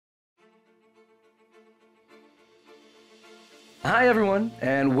Hi, everyone,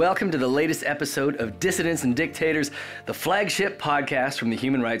 and welcome to the latest episode of Dissidents and Dictators, the flagship podcast from the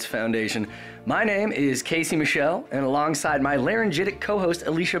Human Rights Foundation. My name is Casey Michelle, and alongside my laryngitic co-host,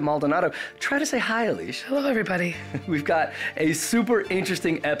 Elisha Maldonado. Try to say hi, Elisha. Hello, everybody. We've got a super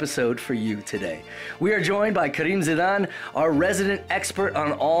interesting episode for you today. We are joined by Karim Zidan, our resident expert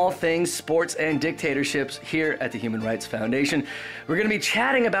on all things sports and dictatorships here at the Human Rights Foundation. We're going to be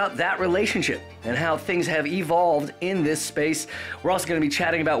chatting about that relationship and how things have evolved in this space. We're also going to be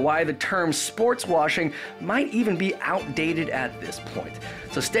chatting about why the term sports washing might even be outdated at this point.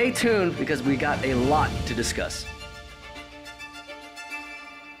 So stay tuned because we got a lot to discuss.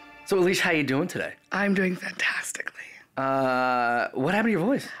 So Elisha, how you doing today? I'm doing fantastically. What happened to your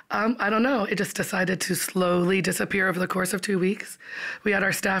voice? I don't know. It just decided to slowly disappear over the course of 2 weeks. We had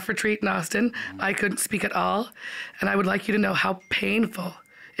our staff retreat in Austin. I couldn't speak at all. And I would like you to know how painful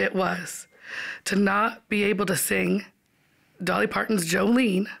it was to not be able to sing Dolly Parton's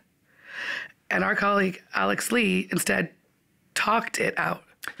Jolene, and our colleague Alex Lee instead talked it out.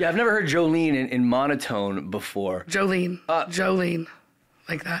 Yeah, I've never heard Jolene in monotone before. Jolene,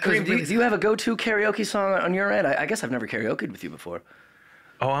 like that. Karim, do you have a go-to karaoke song on your end? I guess I've never karaoke'd with you before.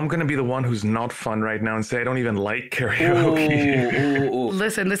 Oh, I'm going to be the one who's not fun right now and say I don't even like karaoke. Ooh.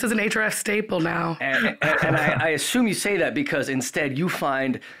 Listen, this is an HRF staple now. And I assume you say that because instead you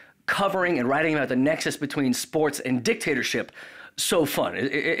find covering and writing about the nexus between sports and dictatorship so fun.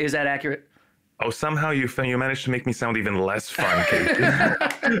 Is that accurate? Oh, somehow you managed to make me sound even less fun, Kate.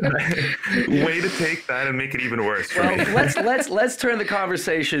 Way to take that and make it even worse for me. let's turn the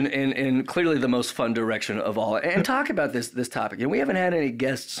conversation in clearly the most fun direction of all and talk about this topic. And we haven't had any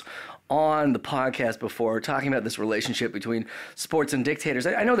guests on the podcast before talking about this relationship between sports and dictators.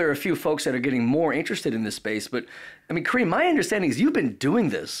 I know there are a few folks that are getting more interested in this space, but I mean, Karim, my understanding is you've been doing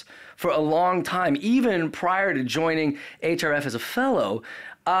this for a long time, even prior to joining HRF as a fellow.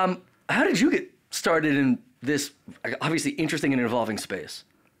 How did you get started in this obviously interesting and evolving space?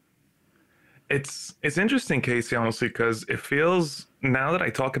 It's interesting, Casey, honestly, because it feels, now that I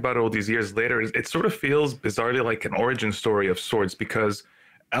talk about it all these years later, it sort of feels bizarrely like an origin story of sorts, because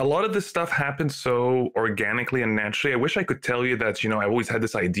a lot of this stuff happened so organically and naturally. I wish I could tell you that, I always had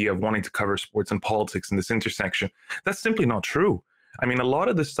this idea of wanting to cover sports and politics in this intersection. That's simply not true. I mean, a lot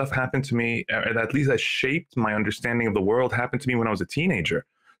of this stuff happened to me, at least that shaped my understanding of the world, happened to me when I was a teenager.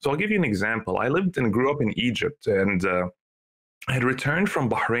 So I'll give you an example. I lived and grew up in Egypt, and I had returned from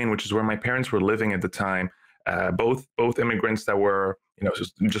Bahrain, which is where my parents were living at the time. Both immigrants that were,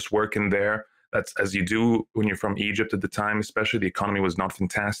 just working there. That's as you do when you're from Egypt at the time, especially the economy was not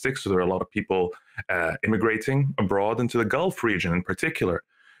fantastic. So there were a lot of people immigrating abroad into the Gulf region in particular.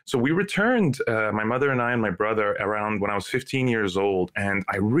 So we returned, my mother and I and my brother, around when I was 15 years old. And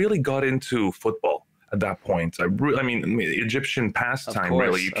I really got into football at that point. I mean, Egyptian pastime,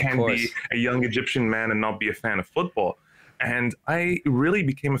 really. You can't be a young Egyptian man and not be a fan of football. And I really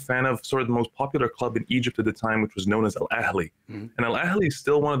became a fan of sort of the most popular club in Egypt at the time, which was known as Al Ahly. Mm-hmm. And Al Ahly is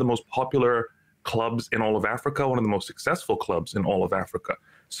still one of the most popular clubs in all of Africa, one of the most successful clubs in all of Africa.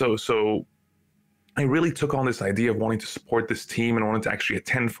 So I really took on this idea of wanting to support this team and wanted to actually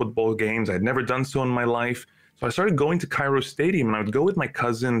attend football games. I'd never done so in my life. So I started going to Cairo Stadium, and I would go with my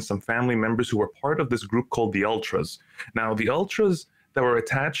cousins, some family members who were part of this group called the Ultras. Now, the Ultras that were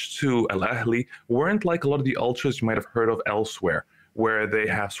attached to Al Ahly weren't like a lot of the Ultras you might have heard of elsewhere, where they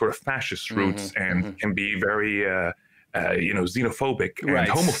have sort of fascist roots and can be very xenophobic and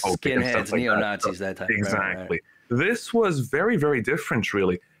homophobic. Skinheads, and stuff like neo-Nazis, that type. Exactly. Right. This was very, very different,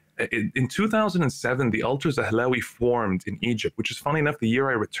 really. In 2007, the Ultras Ahlawi formed in Egypt, which is funny enough, the year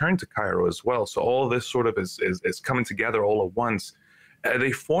I returned to Cairo as well. So all this sort of is coming together all at once.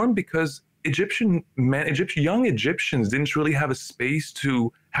 They formed because young Egyptians didn't really have a space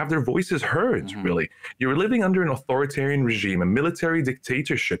to have their voices heard, really. You were living under an authoritarian regime, a military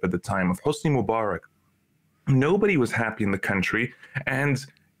dictatorship at the time of Hosni Mubarak. Nobody was happy in the country, and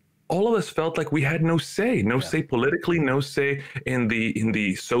all of us felt like we had no say politically, no say in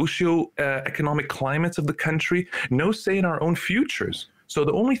the socio-economic climates of the country, no say in our own futures. So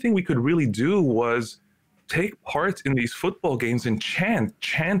the only thing we could really do was take part in these football games and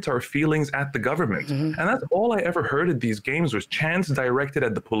chant our feelings at the government. And that's all I ever heard at these games was chants directed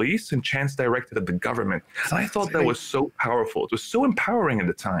at the police and chants directed at the government. And I thought that was so powerful. It was so empowering at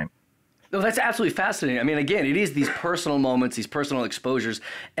the time. No, that's absolutely fascinating. I mean, again, it is these personal moments, these personal exposures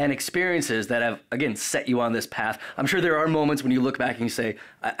and experiences that have, again, set you on this path. I'm sure there are moments when you look back and you say,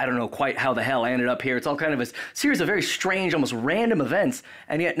 I don't know quite how the hell I ended up here. It's all kind of a series of very strange, almost random events.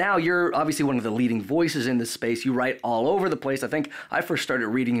 And yet now you're obviously one of the leading voices in this space. You write all over the place. I think I first started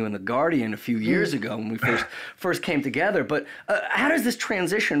reading you in The Guardian a few years ago when we first came together. But how does this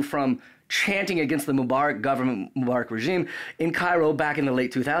transition from chanting against the Mubarak government, Mubarak regime in Cairo back in the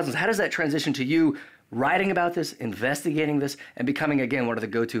late 2000s. How does that transition to you writing about this, investigating this, and becoming, again, one of the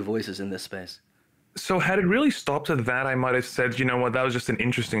go-to voices in this space? So had it really stopped at that, I might have said, you know what, that was just an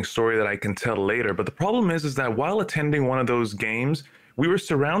interesting story that I can tell later. But the problem is that while attending one of those games, we were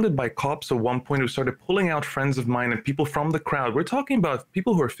surrounded by cops at one point who started pulling out friends of mine and people from the crowd. We're talking about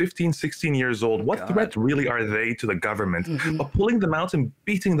people who are 15, 16 years old. What threat really are they to the government? But pulling them out and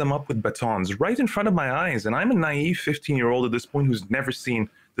beating them up with batons right in front of my eyes. And I'm a naive 15-year-old at this point who's never seen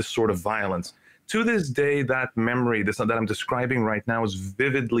this sort of violence. To this day, that memory that I'm describing right now is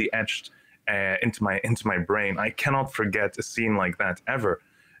vividly etched into my brain. I cannot forget a scene like that ever.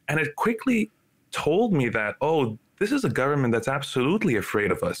 And it quickly told me that, oh, this is a government that's absolutely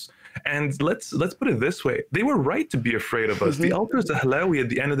afraid of us. And let's put it this way. They were right to be afraid of us. The Ultras Ahlawi at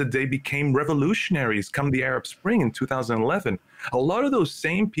the end of the day became revolutionaries come the Arab Spring in 2011. A lot of those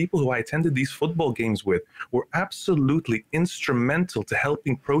same people who I attended these football games with were absolutely instrumental to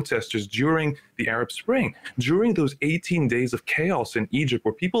helping protesters during the Arab Spring, during those 18 days of chaos in Egypt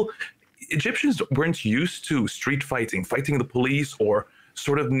where Egyptians weren't used to street fighting the police, or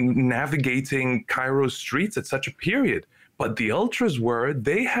sort of navigating Cairo's streets at such a period. But the Ultras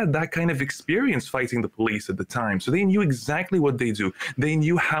they had that kind of experience fighting the police at the time. So they knew exactly what they do. They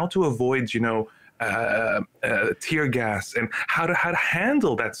knew how to avoid, tear gas and how to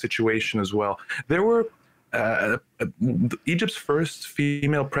handle that situation as well. There were Egypt's first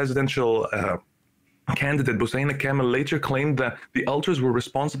female presidential candidate, Boussaina Kamel, later claimed that the Ultras were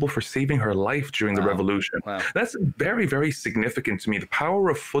responsible for saving her life during the revolution. Wow. That's very, very significant to me. The power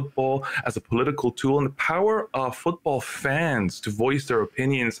of football as a political tool and the power of football fans to voice their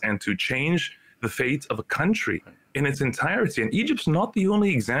opinions and to change the fate of a country in its entirety. And Egypt's not the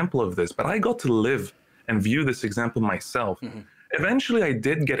only example of this, but I got to live and view this example myself. Eventually, I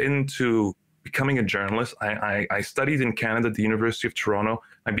did get into becoming a journalist. I studied in Canada at the University of Toronto.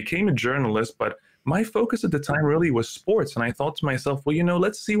 I became a journalist, but my focus at the time really was sports. And I thought to myself, well,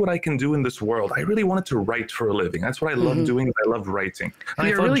 let's see what I can do in this world. I really wanted to write for a living. That's what I love doing. I love writing. And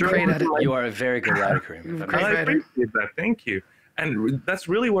You're really great at it. You are a very good writer, Karim. I appreciate that. Thank you. And that's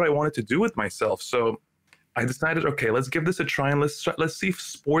really what I wanted to do with myself. So I decided, okay, let's give this a try and let's see if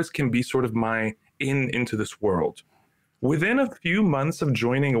sports can be sort of my into this world. Within a few months of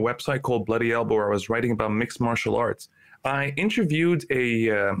joining a website called Bloody Elbow, where I was writing about mixed martial arts, I interviewed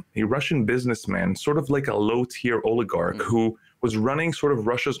a Russian businessman, sort of like a low-tier oligarch, who was running sort of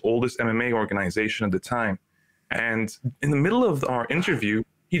Russia's oldest MMA organization at the time. And in the middle of our interview,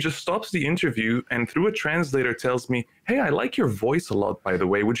 he just stops the interview and through a translator tells me, hey, I like your voice a lot, by the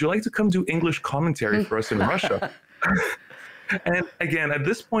way. Would you like to come do English commentary for us in Russia? And again, at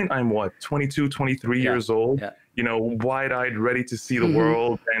this point, I'm 22, 23 years old, wide-eyed, ready to see the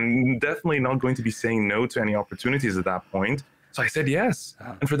world, and definitely not going to be saying no to any opportunities at that point. So I said yes.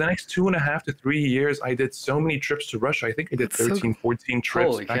 And for the next 2.5 to 3 years, I did so many trips to Russia. I think I did 13, 14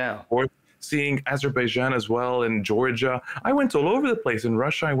 trips back and forth, seeing Azerbaijan as well, and Georgia. I went all over the place. In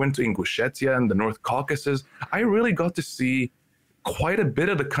Russia, I went to Ingushetia and the North Caucasus. I really got to see quite a bit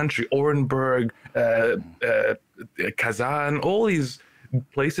of the country, Orenburg, Kazan, all these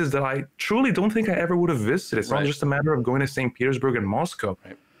places that I truly don't think I ever would have visited. It's not just a matter of going to St. Petersburg and Moscow.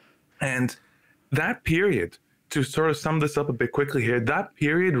 And that period, to sort of sum this up a bit quickly here, that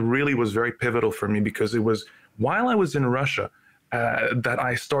period really was very pivotal for me because it was while I was in Russia that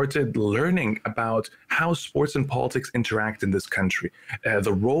I started learning about how sports and politics interact in this country,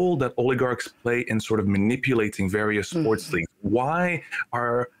 the role that oligarchs play in sort of manipulating various sports leagues. Why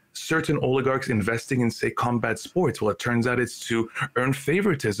are certain oligarchs investing in, say, combat sports? Well, it turns out it's to earn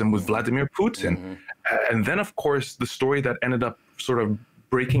favoritism with Vladimir Putin. And then, of course, the story that ended up sort of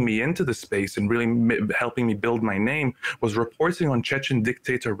breaking me into the space and really helping me build my name was reporting on Chechen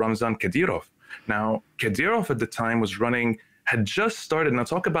dictator Ramzan Kadyrov. Now, Kadyrov at the time had just started, and I'll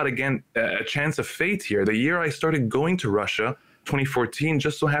talk about, again, a chance of fate here. The year I started going to Russia, 2014,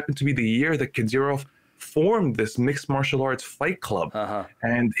 just so happened to be the year that Kadyrov formed this mixed martial arts fight club.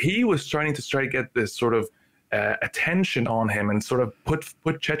 And he was trying to get this sort of attention on him and sort of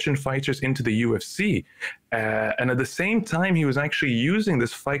put Chechen fighters into the UFC. And at the same time, he was actually using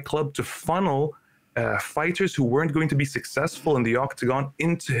this fight club to funnel fighters who weren't going to be successful in the octagon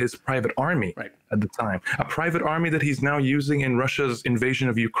into his private army at the time, a private army that he's now using in Russia's invasion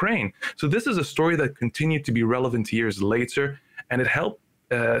of Ukraine. So this is a story that continued to be relevant years later, and it helped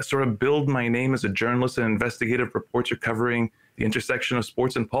sort of build my name as a journalist and investigative reporter covering the intersection of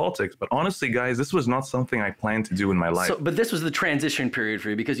sports and politics. But honestly, guys, this was not something I planned to do in my life. So, but this was the transition period for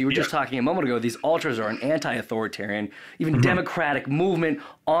you, because you were just talking a moment ago, these ultras are an anti-authoritarian, even democratic movement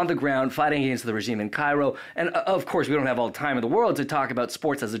on the ground fighting against the regime in Cairo. And of course, we don't have all the time in the world to talk about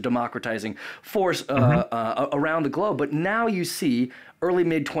sports as a democratizing force around the globe. But now you see early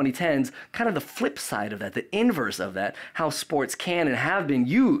mid-2010s, kind of the flip side of that, the inverse of that, how sports can and have been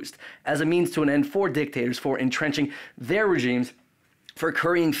used as a means to an end for dictators, for entrenching their regimes, for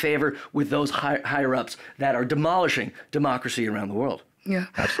currying favor with those higher-ups that are demolishing democracy around the world. Yeah,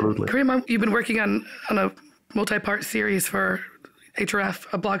 absolutely. Karim, you've been working on a multi-part series for HRF,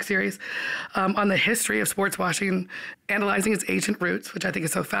 a blog series, on the history of sports washing, analyzing its ancient roots, which I think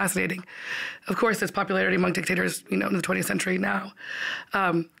is so fascinating. Of course, its popularity among dictators, in the 20th century now.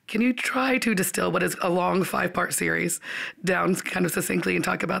 Can you try to distill what is a long 5-part series down kind of succinctly and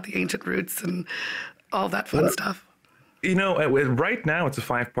talk about the ancient roots and all that fun stuff? Right now it's a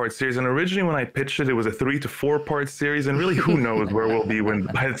 5-part series, and originally when I pitched it, it was a 3 to 4-part series, and really who knows where we'll be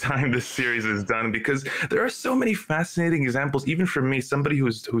by the time this series is done, because there are so many fascinating examples, even for me, somebody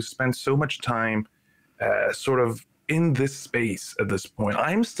who's spent so much time sort of in this space at this point.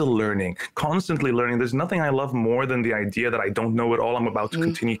 I'm still learning, constantly learning. There's nothing I love more than the idea that I don't know it all. I'm about to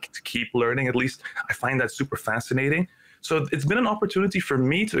continue to keep learning. At least I find that super fascinating. So it's been an opportunity for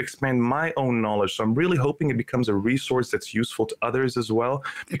me to expand my own knowledge. So I'm really hoping it becomes a resource that's useful to others as well.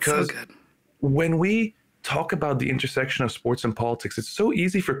 Because it's so good. When we talk about the intersection of sports and politics, it's so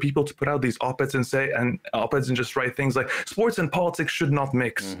easy for people to put out these op-eds and just write things like sports and politics should not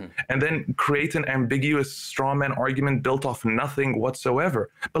mix, and then create an ambiguous straw man argument built off nothing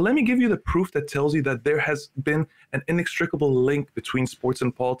whatsoever. But let me give you the proof that tells you that there has been an inextricable link between sports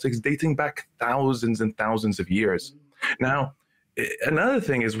and politics dating back thousands and thousands of years. Now, another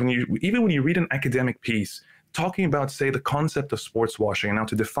thing is when you read an academic piece talking about, say, the concept of sports washing. And now,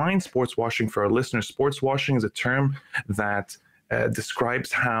 to define sports washing for our listeners, sports washing is a term that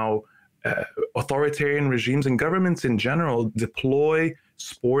describes how authoritarian regimes and governments in general deploy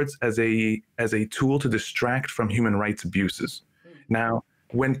sports as a tool to distract from human rights abuses. Now,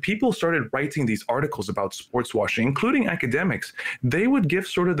 when people started writing these articles about sports washing, including academics, they would give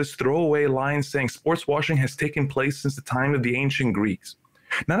sort of this throwaway line saying sports washing has taken place since the time of the ancient Greeks.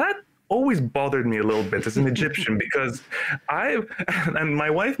 Now, that always bothered me a little bit as an Egyptian, because and my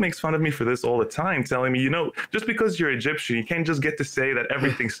wife makes fun of me for this all the time, telling me, just because you're Egyptian, you can't just get to say that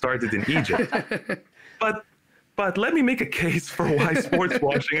everything started in Egypt. But let me make a case for why sports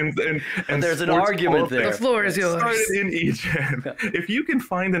washing and there's an argument there. The floor is yours. Started in Egypt. If you can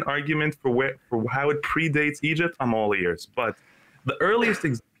find an argument for how it predates Egypt, I'm all ears. But the earliest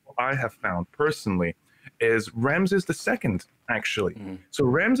example I have found personally is Ramses II, actually. So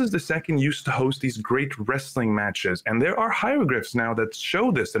Ramses II used to host these great wrestling matches, and there are hieroglyphs now that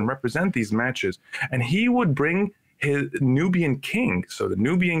show this and represent these matches. And he would bring his Nubian king, so the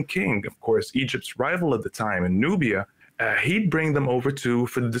Nubian king, of course, Egypt's rival at the time in Nubia, he'd bring them over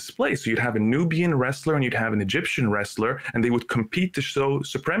for the display. So you'd have a Nubian wrestler and you'd have an Egyptian wrestler, and they would compete to show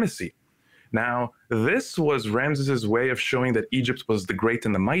supremacy. Now, this was Ramses's way of showing that Egypt was the great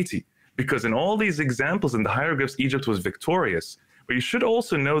and the mighty, because in all these examples in the hieroglyphs, Egypt was victorious. But you should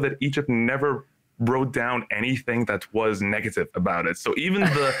also know that Egypt never wrote down anything that was negative about it. So even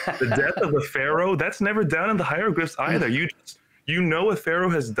the death of a pharaoh, that's never down in the hieroglyphs either. You know a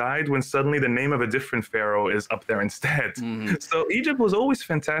pharaoh has died when suddenly the name of a different pharaoh is up there instead. So Egypt was always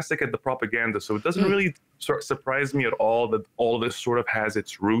fantastic at the propaganda. So it doesn't really surprise me at all that all this sort of has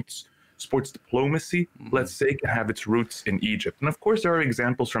its roots. Sports diplomacy, let's say, can have its roots in Egypt. And of course, there are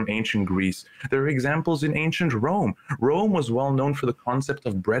examples from ancient Greece. There are examples in ancient Rome. Rome was well known for the concept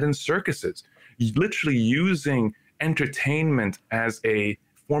of bread and circuses, literally using entertainment as a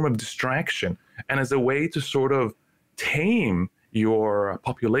form of distraction and as a way to sort of tame your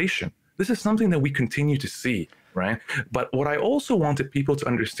population. This is something that we continue to see, right? But what I also wanted people to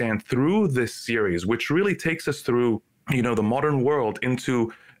understand through this series, which really takes us through, the modern world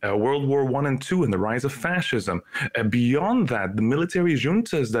into World War I and II and the rise of fascism. Beyond that, the military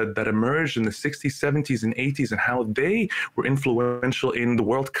juntas that emerged in the 60s, 70s, and 80s, and how they were influential in the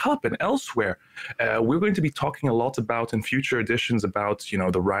World Cup and elsewhere. We're going to be talking a lot about in future editions about,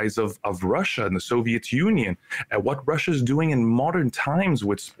 the rise of Russia and the Soviet Union, what Russia's doing in modern times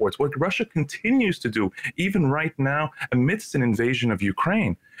with sports, what Russia continues to do, even right now, amidst an invasion of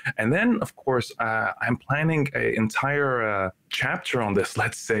Ukraine. And then, of course, I'm planning an entire chapter on this,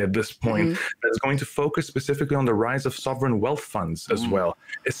 let's say at this point, that's going to focus specifically on the rise of sovereign wealth funds as well,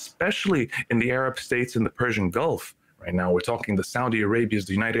 especially in the Arab states in the Persian Gulf. Right now, we're talking the Saudi Arabias,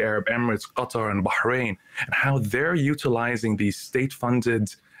 the United Arab Emirates, Qatar, and Bahrain, and how they're utilizing these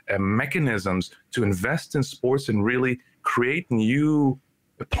state-funded mechanisms to invest in sports and really create new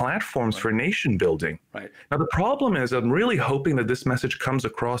platforms for nation building. Right. Now, the problem is, I'm really hoping that this message comes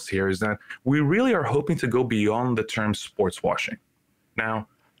across here, is that we really are hoping to go beyond the term sports washing. Now,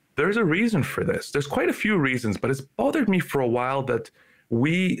 there's a reason for this. There's quite a few reasons, but it's bothered me for a while that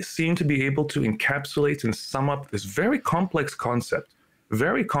we seem to be able to encapsulate and sum up this very complex concept with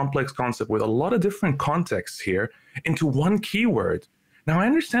a lot of different contexts here into one keyword. Now, I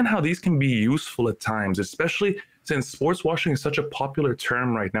understand how these can be useful at times, especially since sports washing is such a popular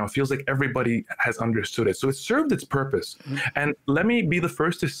term right now. It feels like everybody has understood it. So it served its purpose. And let me be the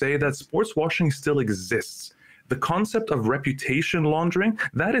first to say that sports washing still exists. The concept of reputation laundering,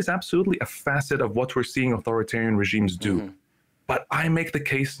 that is absolutely a facet of what we're seeing authoritarian regimes do. But I make the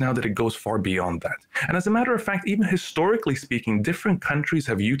case now that it goes far beyond that. And as a matter of fact, even historically speaking, different countries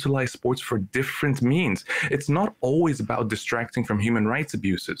have utilized sports for different means. It's not always about distracting from human rights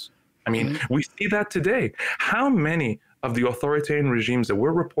abuses. I mean, we see that today. How many of the authoritarian regimes that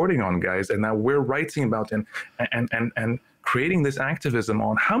we're reporting on, guys, and that we're writing about and creating this activism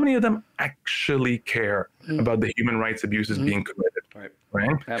on, how many of them actually care about the human rights abuses being committed?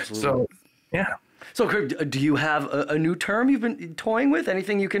 Right? Absolutely. So, yeah. So, Karim, do you have a new term you've been toying with?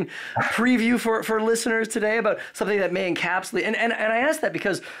 Anything you can preview for listeners today about something that may encapsulate? And I ask that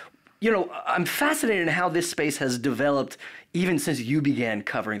because, you know, I'm fascinated in how this space has developed even since you began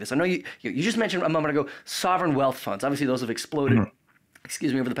covering this. I know you just mentioned a moment ago sovereign wealth funds. Obviously, those have exploded.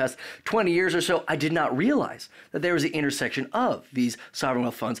 Over the past 20 years or so. I did not realize that there was the intersection of these sovereign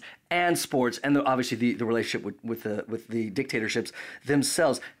wealth funds and sports, and obviously the relationship with the dictatorships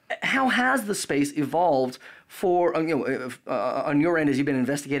themselves. How has the space evolved for on your end as you've been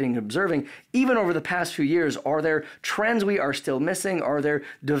investigating and observing, even over the past few years? Are there trends we are still missing? Are there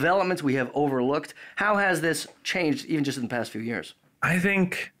developments we have overlooked? How has this changed even just in the past few years? I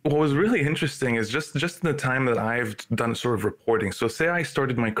think what was really interesting is just in the time that I've done sort of reporting. So say I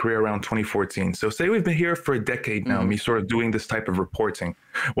started my career around 2014. So say we've been here for a decade now, me sort of doing this type of reporting.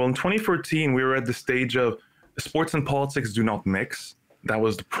 Well, in 2014, we were at the stage of sports and politics do not mix. That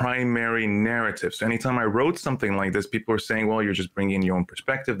was the primary narrative. So anytime I wrote something like this, people were saying, well, you're just bringing in your own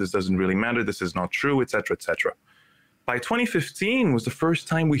perspective. This doesn't really matter. This is not true, et cetera, et cetera. By 2015 was the first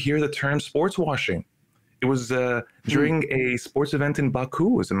time we hear the term sports washing. It was during a sports event in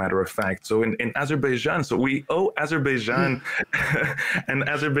Baku, as a matter of fact. So in Azerbaijan. So we owe Azerbaijan and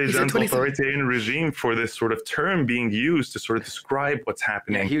Azerbaijan's authoritarian regime for this sort of term being used to sort of describe what's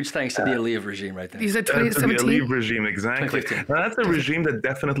happening. Yeah, huge thanks to the Aliyev regime right there. You said 2017? The Aliyev regime, exactly. Now, that's a regime that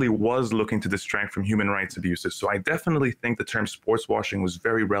definitely was looking to distract from human rights abuses. So I definitely think the term sports washing was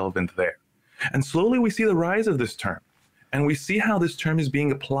very relevant there. And slowly we see the rise of this term. And we see how this term is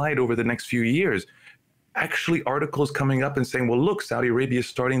being applied over the next few years. Actually, articles coming up and saying, well, look, Saudi Arabia is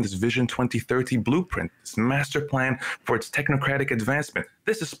starting this Vision 2030 blueprint, this master plan for its technocratic advancement.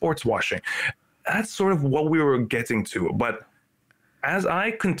 This is sports washing. That's sort of what we were getting to. But as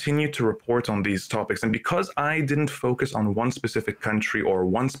I continue to report on these topics, and because I didn't focus on one specific country or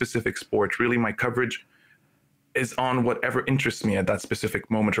one specific sport, really my coverage is on whatever interests me at that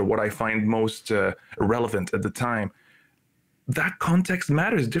specific moment or what I find most relevant at the time. That context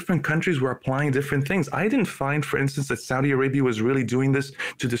matters. Different countries were applying different things. I didn't find, for instance, that Saudi Arabia was really doing this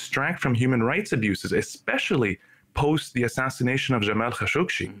to distract from human rights abuses, especially post the assassination of Jamal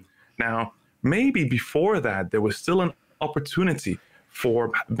Khashoggi. Now, maybe before that, there was still an opportunity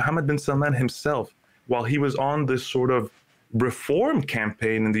for Mohammed bin Salman himself, while he was on this sort of reform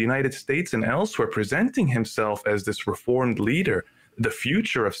campaign in the United States and elsewhere, presenting himself as this reformed leader, the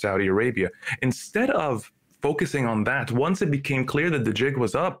future of Saudi Arabia. Instead of focusing on that, once it became clear that the jig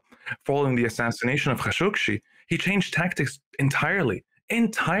was up following the assassination of Khashoggi, he changed tactics entirely.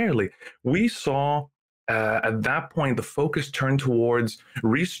 We saw at that point the focus turned towards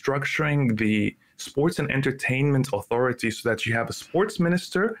restructuring the sports and entertainment authority so that you have a sports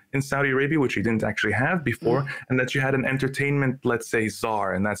minister in Saudi Arabia, which you didn't actually have before, and that you had an entertainment, let's say,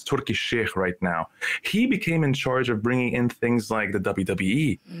 czar, and that's Turkish Sheikh right now. He became in charge of bringing in things like the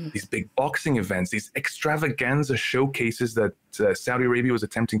WWE, these big boxing events, these extravaganza showcases that Saudi Arabia was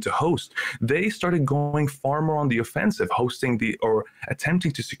attempting to host. They started going far more on the offensive,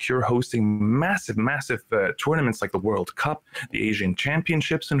 attempting to secure hosting massive tournaments like the World Cup, the Asian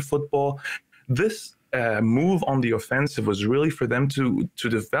Championships in football. This move on the offensive was really for them to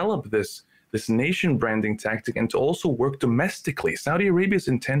develop this nation branding tactic and to also work domestically. Saudi Arabia's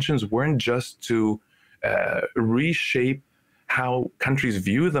intentions weren't just to reshape how countries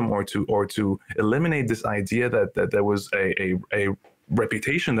view them or to eliminate this idea that there was a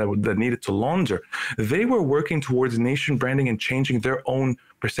reputation that needed to launder. They were working towards nation branding and changing their own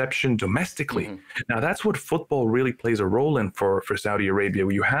perception domestically. Mm-hmm. Now, that's what football really plays a role in for Saudi Arabia.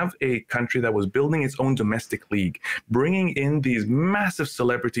 You have a country that was building its own domestic league, bringing in these massive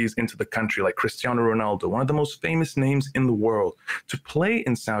celebrities into the country, like Cristiano Ronaldo, one of the most famous names in the world, to play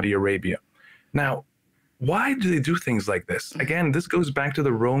in Saudi Arabia. Now, why do they do things like this? Again, this goes back to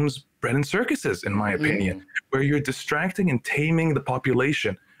the Rome's bread and circuses, in my opinion, where you're distracting and taming the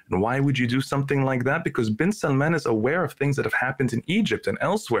population. And why would you do something like that? Because bin Salman is aware of things that have happened in Egypt and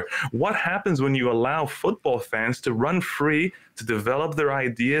elsewhere. What happens when you allow football fans to run free, to develop their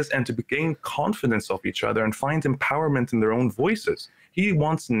ideas, and to gain confidence of each other and find empowerment in their own voices? He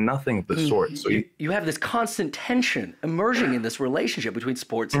wants nothing of the sort. So you have this constant tension emerging in this relationship between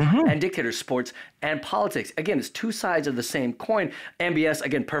sports and dictators, sports and politics. Again, it's two sides of the same coin. MBS,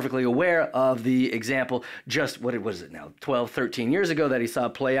 again, perfectly aware of the example just, what was it now, 12, 13 years ago that he saw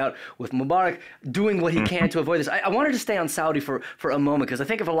play out with Mubarak, doing what he can to avoid this. I wanted to stay on Saudi for a moment, because I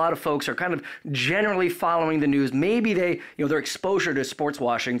think if a lot of folks are kind of generally following the news, maybe their exposure to sports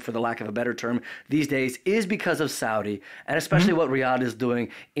washing, for the lack of a better term, these days is because of Saudi, and especially what Riyadh is doing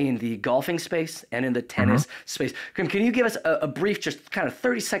in the golfing space and in the tennis space. Can you give us a brief, just kind of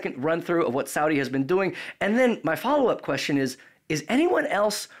 30-second run through of what Saudi has been doing? And then my follow-up question is anyone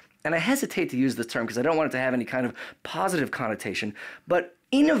else, and I hesitate to use this term because I don't want it to have any kind of positive connotation, but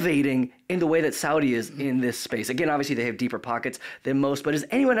innovating in the way that Saudi is in this space? Again, obviously they have deeper pockets than most, but is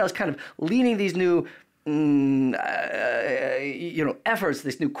anyone else kind of leading these new efforts,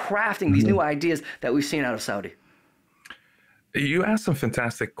 this new crafting, these new ideas that we've seen out of Saudi? You asked some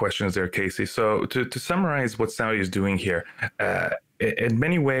fantastic questions there, Casey. So to summarize what Saudi is doing here, in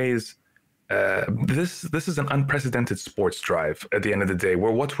many ways, this is an unprecedented sports drive at the end of the day,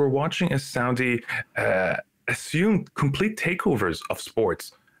 where what we're watching is Saudi assume complete takeovers of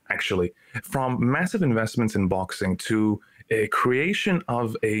sports, actually, from massive investments in boxing to a creation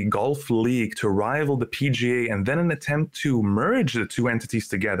of a golf league to rival the PGA, and then an attempt to merge the two entities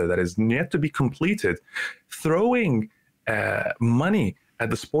together that is yet to be completed, throwing money at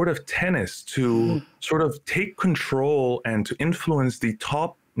the sport of tennis to sort of take control and to influence the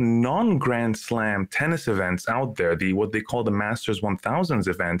top non-Grand Slam tennis events out there, what they call the Masters 1000s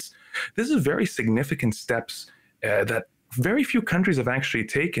events. This is very significant steps that very few countries have actually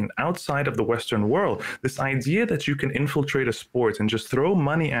taken outside of the Western world. This idea that you can infiltrate a sport and just throw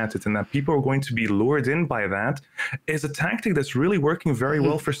money at it and that people are going to be lured in by that is a tactic that's really working very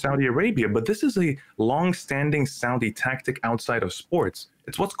well for Saudi Arabia. But this is a long-standing Saudi tactic outside of sports.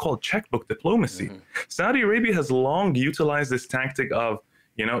 It's what's called checkbook diplomacy. Saudi Arabia has long utilized this tactic of,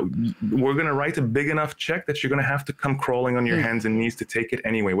 we're going to write a big enough check that you're going to have to come crawling on your hands and knees to take it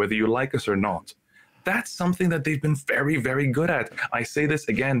anyway, whether you like us or not. That's something that they've been very, very good at. I say this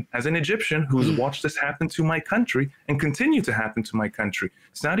again as an Egyptian who's watched this happen to my country and continue to happen to my country.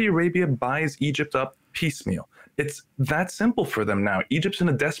 Saudi Arabia buys Egypt up piecemeal. It's that simple for them now. Egypt's in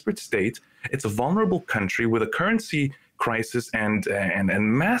a desperate state. It's a vulnerable country with a currency crisis and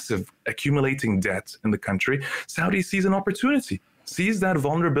massive accumulating debt in the country. Saudi sees an opportunity, sees that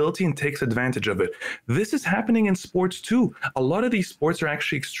vulnerability and takes advantage of it. This is happening in sports too. A lot of these sports are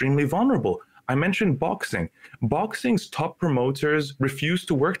actually extremely vulnerable. I mentioned boxing. Boxing's top promoters refuse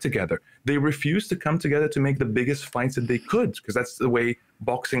to work together. They refuse to come together to make the biggest fights that they could, because that's the way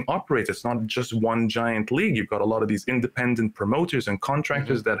boxing operates. It's not just one giant league. You've got a lot of these independent promoters and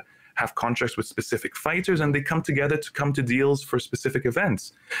contractors that have contracts with specific fighters, and they come together to come to deals for specific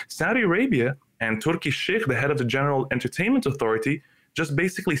events. Saudi Arabia and Turkish Sheikh, the head of the General Entertainment Authority, just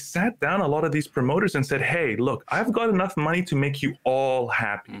basically sat down a lot of these promoters and said, hey, look, I've got enough money to make you all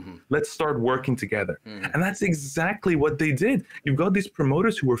happy. Let's start working together. And that's exactly what they did. You've got these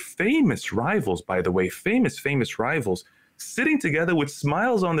promoters who were famous rivals, by the way, famous rivals, sitting together with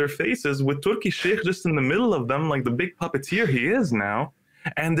smiles on their faces with Turkish Sheikh just in the middle of them, like the big puppeteer he is now.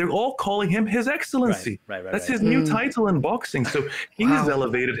 And they're all calling him His Excellency. That's his new title in boxing. So he's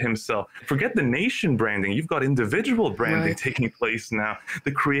elevated himself. Forget the nation branding. You've got individual branding taking place now.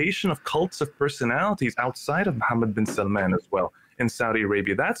 The creation of cults of personalities outside of Mohammed bin Salman as well in Saudi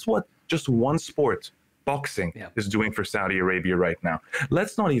Arabia. That's what just one sport, boxing, is doing for Saudi Arabia right now.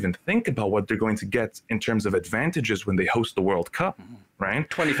 Let's not even think about what they're going to get in terms of advantages when they host the World Cup, right?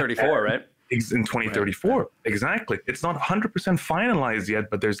 2034, right? In 2034. Right. Exactly. It's not 100% finalized yet,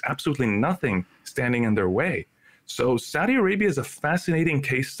 but there's absolutely nothing standing in their way. So Saudi Arabia is a fascinating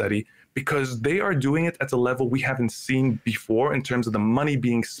case study because they are doing it at a level we haven't seen before in terms of the money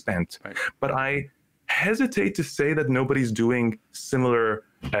being spent. Right. But I hesitate to say that nobody's doing similar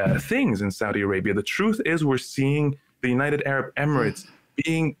things in Saudi Arabia. The truth is we're seeing the United Arab Emirates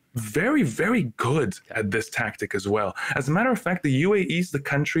being very, very good at this tactic as well. As a matter of fact, the UAE is the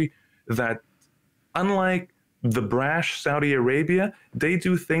country that, unlike the brash Saudi Arabia, they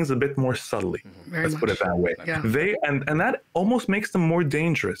do things a bit more subtly. Let's put it that way. Yeah. And that almost makes them more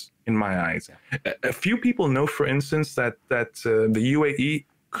dangerous in my eyes. Yeah. A few people know, for instance, that the UAE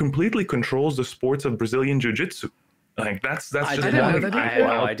completely controls the sports of Brazilian Jiu-Jitsu. Like that's I had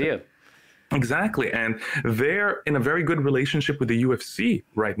no idea. Exactly. And they're in a very good relationship with the UFC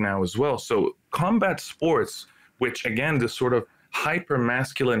right now as well. So combat sports, which again, this sort of hyper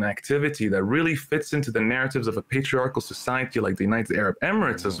masculine activity that really fits into the narratives of a patriarchal society like the United Arab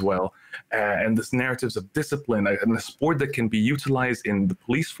Emirates as well, and this narratives of discipline and the sport that can be utilized in the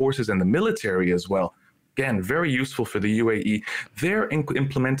police forces and the military as well. Again, very useful for the UAE. They're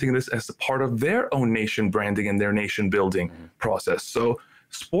implementing this as a part of their own nation branding and their nation building process. So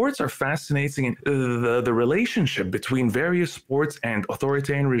sports are fascinating. The relationship between various sports and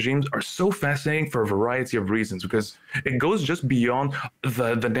authoritarian regimes are so fascinating for a variety of reasons, because it goes just beyond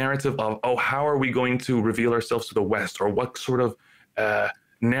the narrative of, oh, how are we going to reveal ourselves to the West, or what sort of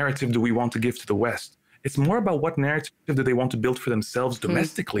narrative do we want to give to the West. It's more about what narrative do they want to build for themselves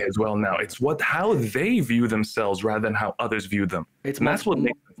domestically as well now. It's how they view themselves rather than how others view them. That's what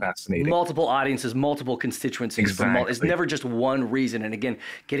makes it fascinating. Multiple audiences, multiple constituencies. Exactly. It's never just one reason. And again,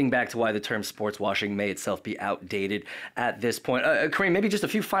 getting back to why the term sports washing may itself be outdated at this point. Karim, maybe just a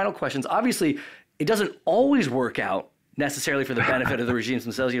few final questions. Obviously, it doesn't always work out necessarily for the benefit of the regimes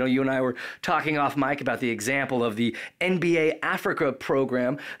themselves. You know, you and I were talking off mic about the example of the NBA Africa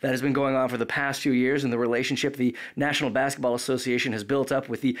program that has been going on for the past few years, and the relationship the National Basketball Association has built up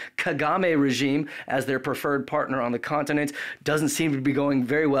with the Kagame regime as their preferred partner on the continent. Doesn't seem to be going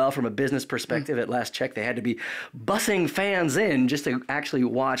very well from a business perspective. At last check, they had to be bussing fans in just to actually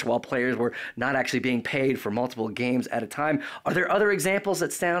watch while players were not actually being paid for multiple games at a time. Are there other examples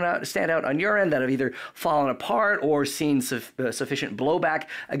that stand out on your end that have either fallen apart or seen sufficient blowback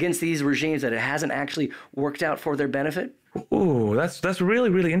against these regimes that it hasn't actually worked out for their benefit? Ooh, that's a really,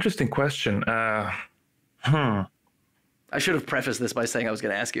 really interesting question. I should have prefaced this by saying I was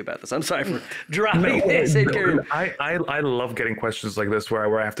going to ask you about this. I'm sorry for dropping this in here. I love getting questions like this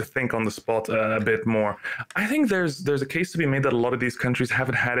where I have to think on the spot a bit more. I think there's a case to be made that a lot of these countries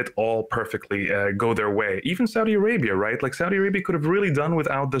haven't had it all perfectly go their way. Even Saudi Arabia, right? Like Saudi Arabia could have really done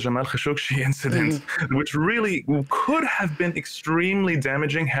without the Jamal Khashoggi incident, which really could have been extremely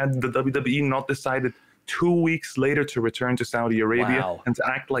damaging had the WWE not decided 2 weeks later to return to Saudi Arabia and to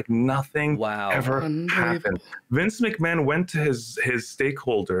act like nothing ever happened. Vince McMahon went to his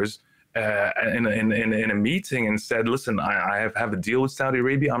stakeholders in a meeting and said, listen, I have a deal with Saudi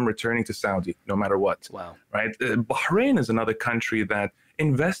Arabia. I'm returning to Saudi no matter what. Right? Bahrain is another country that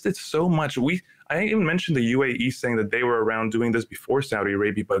invested so much. I even mentioned the UAE saying that they were around doing this before Saudi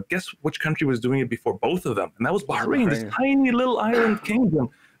Arabia, but guess which country was doing it before both of them? And that was Bahrain, this tiny little island kingdom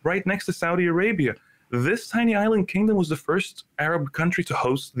right next to Saudi Arabia. This tiny island kingdom was the first Arab country to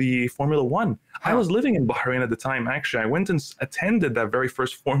host the Formula One. I was living in Bahrain at the time, actually. I went and attended that very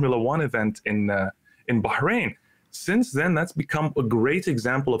first Formula One event in Bahrain. Since then, that's become a great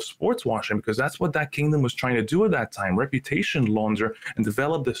example of sports washing, because that's what that kingdom was trying to do at that time, reputation launder and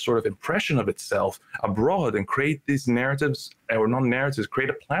develop this sort of impression of itself abroad and create these narratives, or not narratives, create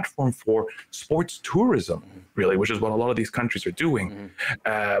a platform for sports tourism, really, which is what a lot of these countries are doing.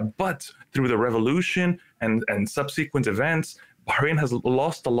 But through the revolution and subsequent events, Bahrain has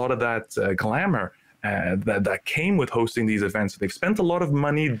lost a lot of that glamour that came with hosting these events. They've spent a lot of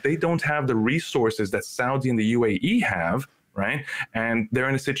money. They don't have the resources that Saudi and the UAE have, right? And they're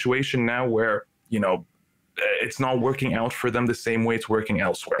in a situation now where, you know, it's not working out for them the same way it's working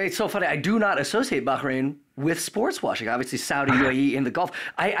elsewhere. It's so funny. I do not associate Bahrain with sports washing. Obviously, Saudi, UAE in the Gulf.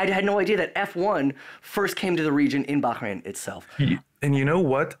 I had no idea that F1 first came to the region in Bahrain itself. And you know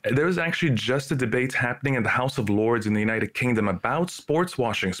what? There's actually just a debate happening in the House of Lords in the United Kingdom about sports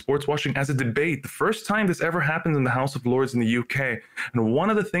washing as a debate. The first time this ever happened in the House of Lords in the UK. And one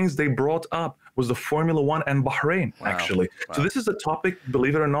of the things they brought up was the Formula One and Bahrain, actually. So this is a topic,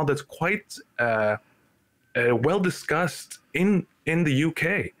 believe it or not, that's quite well discussed in the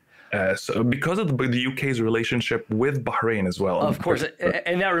UK. So because of the UK's relationship with Bahrain as well. Of course.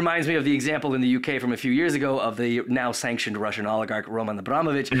 And that reminds me of the example in the UK from a few years ago of the now sanctioned Russian oligarch Roman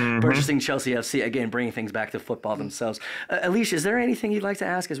Abramovich purchasing Chelsea FC, again, bringing things back to football themselves. Elisha, is there anything you'd like to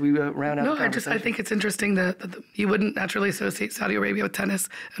ask as we round out the conversation? I think it's interesting that you wouldn't naturally associate Saudi Arabia with tennis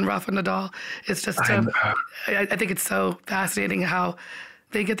and Rafa Nadal. It's just, I think it's so fascinating how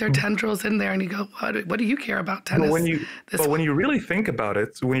they get their tendrils in there, and you go, what do you care about tennis? But when you really think about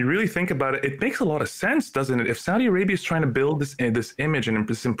it, it makes a lot of sense, doesn't it? If Saudi Arabia is trying to build this image and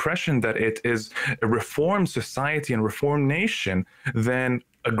this impression that it is a reformed society and reformed nation, then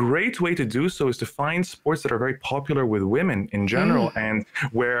a great way to do so is to find sports that are very popular with women in general, and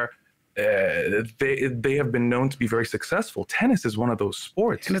where they have been known to be very successul. Tennis is one of those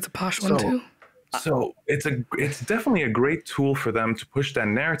sports, and it's a posh one too. So it's definitely a great tool for them to push that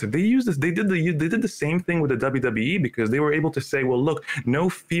narrative. They use this. They did the same thing with the WWE, because they were able to say, well, look, no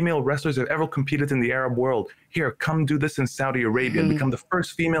female wrestlers have ever competed in the Arab world. Here, come do this in Saudi Arabia and become the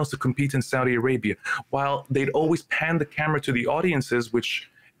first females to compete in Saudi Arabia. While they'd always pan the camera to the audiences, which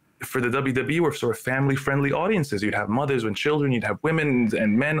for the WWE were sort of family-friendly audiences. You'd have mothers and children, you'd have women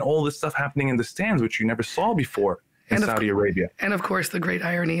and men, all this stuff happening in the stands, which you never saw before in Saudi Arabia. And of course, the great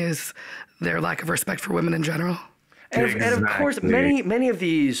irony is their lack of respect for women in general. And of course, many of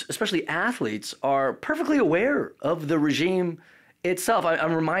these, especially athletes, are perfectly aware of the regime itself.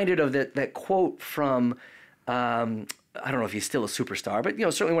 I'm reminded of that quote from, I don't know if he's still a superstar, but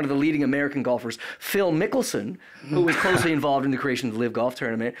certainly one of the leading American golfers, Phil Mickelson, who was closely involved in the creation of the Live Golf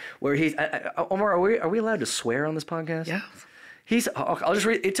Tournament, where he's, Omar, are we allowed to swear on this podcast? Yeah. I'll just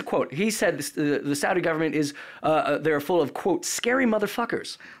read, it's a quote. He said the Saudi government is, they're full of, quote, scary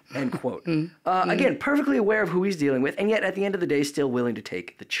motherfuckers, end quote. Again, perfectly aware of who he's dealing with, and yet at the end of the day, still willing to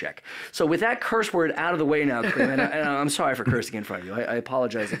take the check. So with that curse word out of the way now, Karim, and I'm sorry for cursing in front of you. I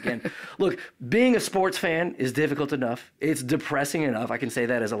apologize again. Look, being a sports fan is difficult enough. It's depressing enough. I can say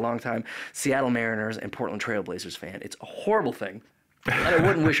that as a longtime Seattle Mariners and Portland Trail Blazers fan. It's a horrible thing that I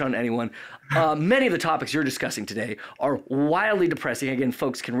wouldn't wish on anyone. Many of the topics you're discussing today are wildly depressing. Again,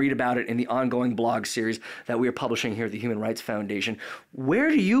 folks can read about it in the ongoing blog series that we are publishing here at the Human Rights Foundation. Where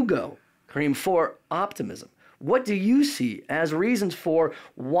do you go, Karim, for optimism? What do you see as reasons for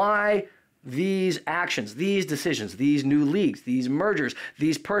why these actions, these decisions, these new leagues, these mergers,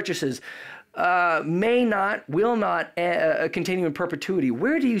 these purchases will not continue in perpetuity?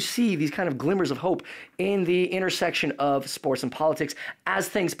 Where do you see these kind of glimmers of hope in the intersection of sports and politics as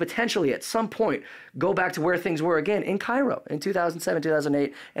things potentially at some point go back to where things were again in Cairo in 2007,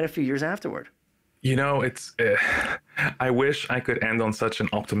 2008, and a few years afterward? It's. I wish I could end on such an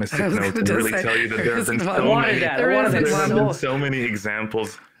optimistic note and really tell you that there have been so many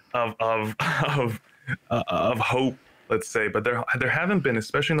examples of hope, let's say, but there haven't been,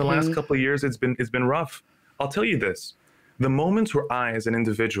 especially in the last couple of years. It's been rough. I'll tell you this: the moments where I, as an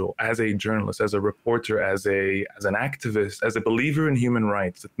individual, as a journalist, as a reporter, as an activist, as a believer in human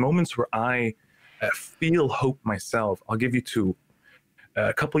rights, the moments where I feel hope myself, I'll give you two.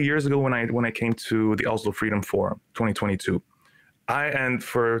 A couple of years ago, when I came to the Oslo Freedom Forum 2022,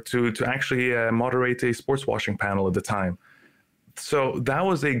 to actually moderate a sportswashing panel at the time. So that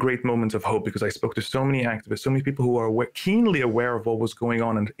was a great moment of hope, because I spoke to so many activists, so many people who are keenly aware of what was going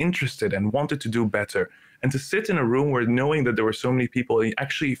on and interested and wanted to do better. And to sit in a room where knowing that there were so many people,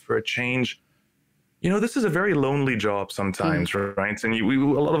 actually for a change, this is a very lonely job sometimes, right? And a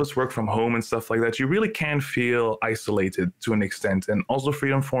lot of us work from home and stuff like that. You really can feel isolated to an extent. And Oslo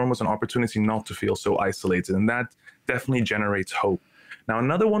Freedom Forum was an opportunity not to feel so isolated. And that definitely generates hope. Now,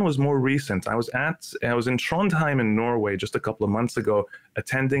 another one was more recent. I was in Trondheim in Norway just a couple of months ago,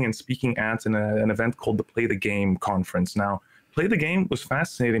 attending and speaking at an event called the Play the Game conference. Now, Play the Game was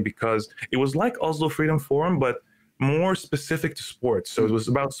fascinating because it was like Oslo Freedom Forum, but more specific to sports. So it was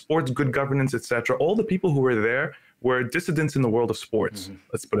about sports, good governance, etc. All the people who were there were dissidents in the world of sports.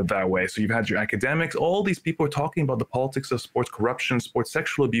 Let's put it that way. So you've had your academics, all these people are talking about the politics of sports, corruption, sports,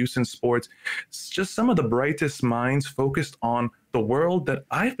 sexual abuse in sports. It's just some of the brightest minds focused on the world that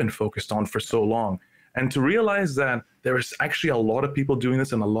I've been focused on for so long. And to realize that there is actually a lot of people doing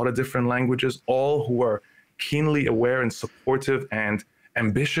this in a lot of different languages, all who are keenly aware and supportive and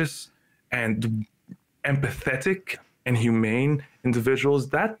ambitious and empathetic and humane individuals,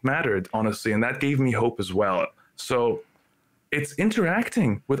 that mattered, honestly, and that gave me hope as well. So it's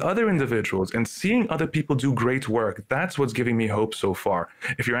interacting with other individuals and seeing other people do great work. That's what's giving me hope so far.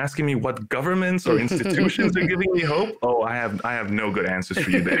 If you're asking me what governments or institutions are giving me hope, I have no good answers for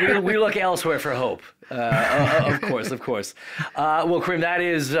you there. We look elsewhere for hope. Of course. Well, Karim, that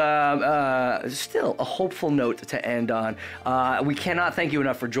is still a hopeful note to end on. We cannot thank you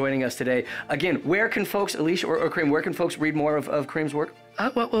enough for joining us today. Again, where can folks, Elisha or Karim, where can folks read more of Karim's work?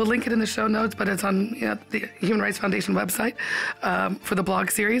 Well, we'll link it in the show notes, but it's on the Human Rights Foundation website for the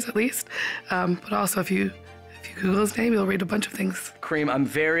blog series, at least. But also, if you Google his name, you'll read a bunch of things. Karim, I'm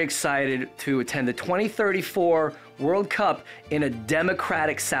very excited to attend the 2034 World Cup in a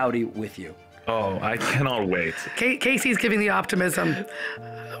democratic Saudi with you. Oh, I cannot wait. Casey's giving the optimism,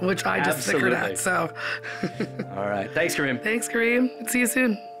 which I just figured out. So, all right. Thanks, Karim. Thanks, Karim. See you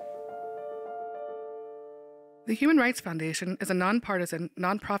soon. The Human Rights Foundation is a nonpartisan,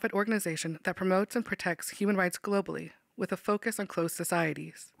 nonprofit organization that promotes and protects human rights globally, with a focus on closed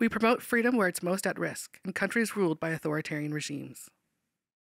societies. We promote freedom where it's most at risk, in countries ruled by authoritarian regimes.